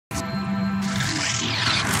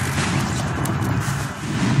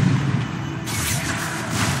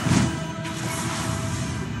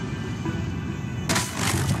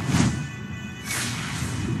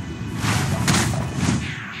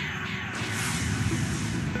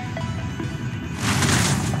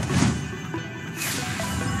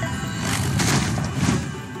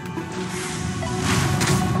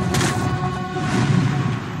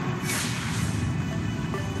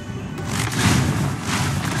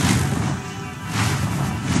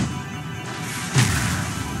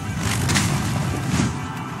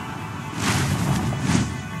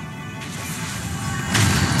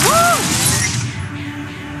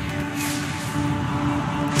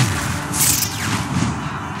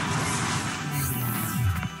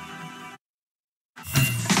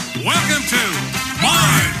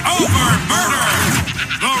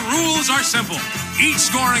are simple. Each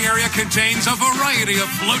scoring area contains a variety of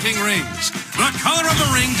floating rings. The color of the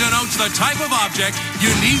ring denotes the type of object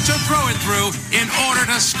you need to throw it through in order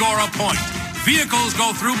to score a point. Vehicles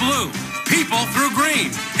go through blue, people through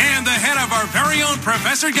green, and the head of our very own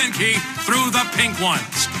Professor Genki through the pink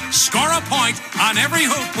ones. Score a point on every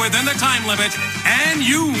hoop within the time limit, and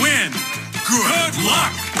you win. Good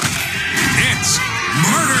luck! It's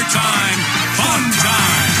murder time, fun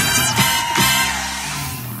time!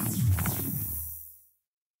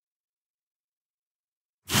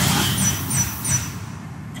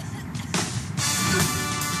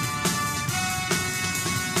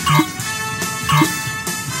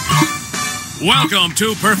 Welcome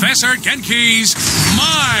to Professor Genki's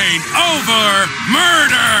Mind Over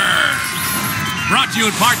Murder! Brought to you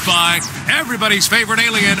in part by everybody's favorite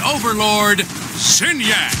alien overlord,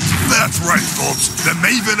 Zinyak. That's right, folks. The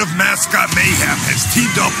Maven of Mascot Mayhem has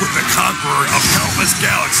teamed up with the Conqueror of Countless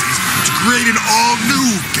Galaxies to create an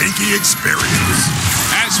all-new Genki experience.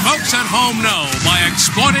 As folks at home know, by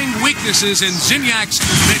exploiting weaknesses in Zinyak's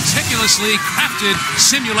meticulously crafted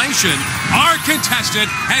simulation, our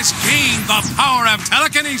contestant has gained the power of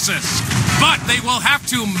telekinesis. But they will have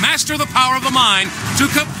to master the power of the mind to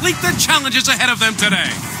complete the challenges ahead of them today.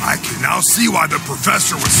 I can now see why the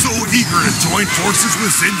Professor was so eager to join forces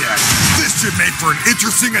with Zinyak. This should make for an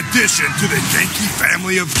interesting addition to the Genki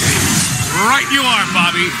family of games. Right you are,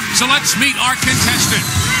 Bobby. So let's meet our contestant,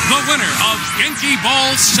 the winner of Genki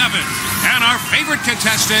Ball 7, and our favorite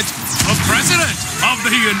contestant, the President of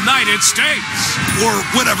the United States. Or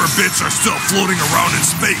whatever bits are still floating around in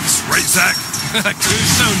space, right, Zach? Too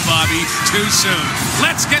soon, Bobby. Too soon.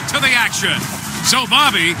 Let's get to the action. So,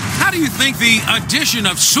 Bobby, how do you think the addition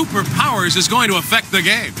of superpowers is going to affect the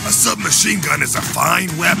game? A submachine gun is a fine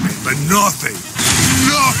weapon, but nothing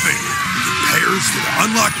compares to the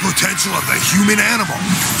unlocked potential of the human animal.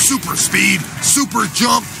 Super speed, super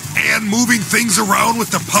jump, and moving things around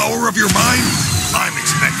with the power of your mind. I'm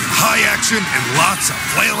expecting high action and lots of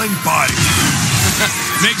flailing bodies.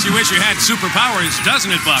 Makes you wish you had superpowers,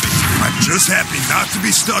 doesn't it, Bobby? I'm just happy not to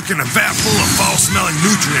be stuck in a vat full of foul-smelling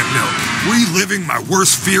nutrient milk, reliving my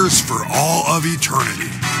worst fears for all of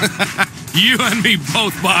eternity. You and me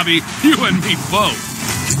both, Bobby. You and me both.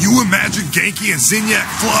 Can you imagine Genki and Zinyak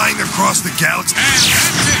flying across the galaxy? And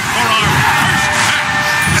that's it for our first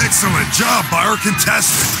match. Excellent job by our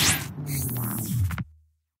contestant.